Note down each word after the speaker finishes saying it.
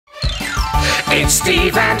It's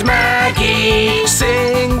Steve and Maggie.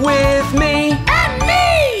 Sing with me. And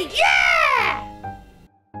me, yeah!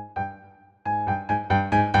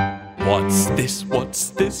 What's this?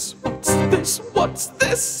 What's this? What's this? What's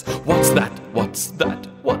this? What's that? What's that?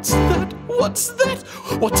 What's that? What's that?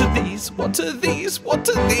 What are these? What are these? What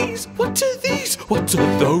are these? What are these? What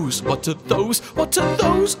are those? What are those? What are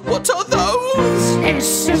those? What are those?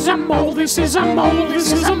 This is a mole, this is a mole,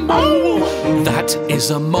 this is a mole. That is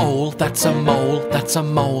a mole. That's a mole. That's a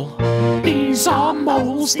mole. These are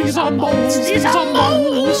moles, these are moles, these are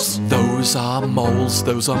moles. Those are moles.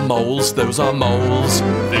 Those are moles. Those are moles.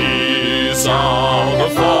 These are the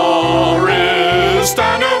forest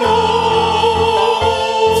animals.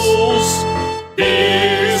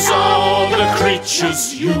 These are the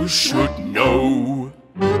creatures you should know.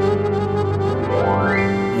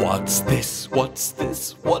 What's this? What's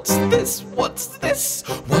this? What's this? What's this?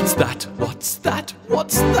 What's that? What's that?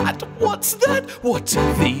 What's that? What's that? What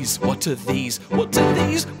are these? What are these? What are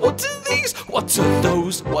these? What are these? What are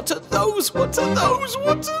those? What are those? What are those?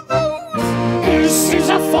 What are those? This is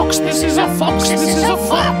a fox, this is a fox, this is a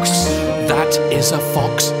fox. That is a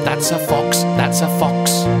fox. That's a fox. That's a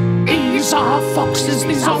fox. These are foxes,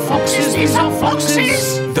 these are foxes, these are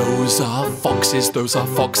foxes. Those are foxes. Those are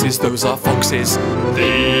foxes. Those are foxes.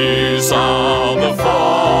 These are the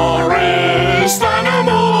forest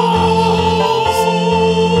animals.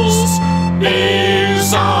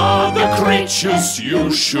 These are the creatures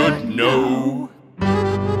you should know.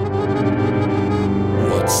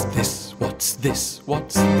 What's this? What's this?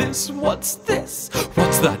 What's this? What's this?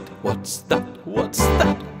 What's that? What's that? What's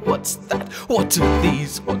that? What's that? What are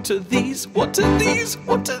these? What are these? What are these?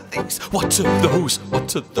 What are these? What are those?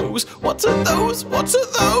 What are those? What are those? What are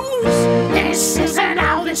those? This is an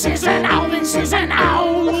owl, this is an owl, this is an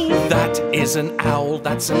owl. That is an owl.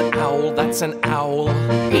 That's an owl. That's an owl.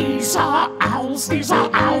 These are owls, these are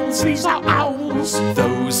owls, these are owls.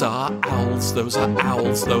 Those are owls. Those are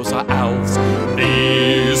owls. Those are owls.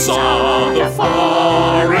 These are the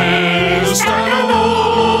forest animals.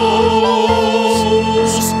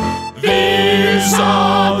 These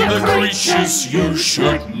are the creatures you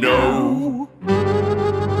should know.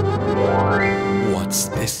 What's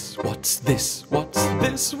this? What's this? What's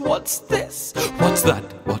this? What's this? What's that?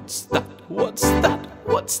 What's that? What's that?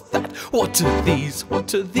 What's that? What are these?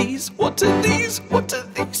 What are these? What are these? What are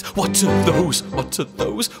these? What are those? What are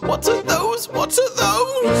those? What are those? What are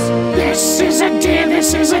those? This is a deer,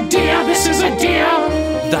 this is a deer, this is a deer.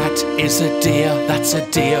 That is a deer. That's a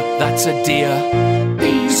deer. That's a deer.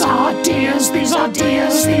 These are deers, these are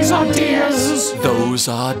deers, these are deers. Those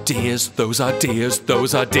are deers. Those are deers.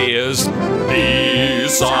 Those are deers.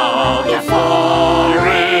 These are the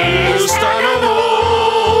forest animals.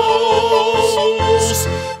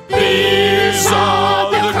 These are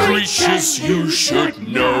the creatures you should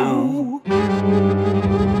know.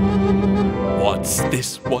 What's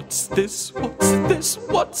this? What's this? What's this?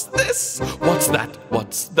 What's this? What's that?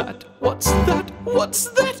 What's that? What's that? What's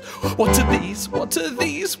that? What are these? What are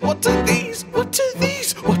these? What are these? What are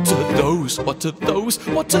these? What are those? What are those?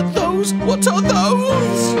 What are those? What are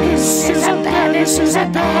those? This is a bear, this is a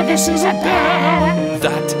bear, this is a bear.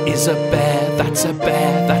 That is a bear. That's a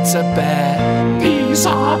bear. That's a bear. These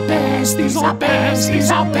are bears, these are bears, these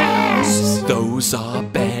are bears. Those are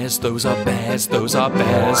bears. Those are bears. Those are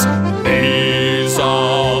bears. These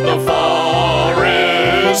are the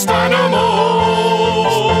forest animals.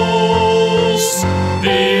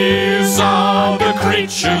 These are the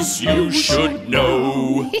creatures you should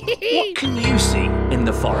know. What can you see in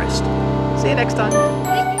the forest? See you next time.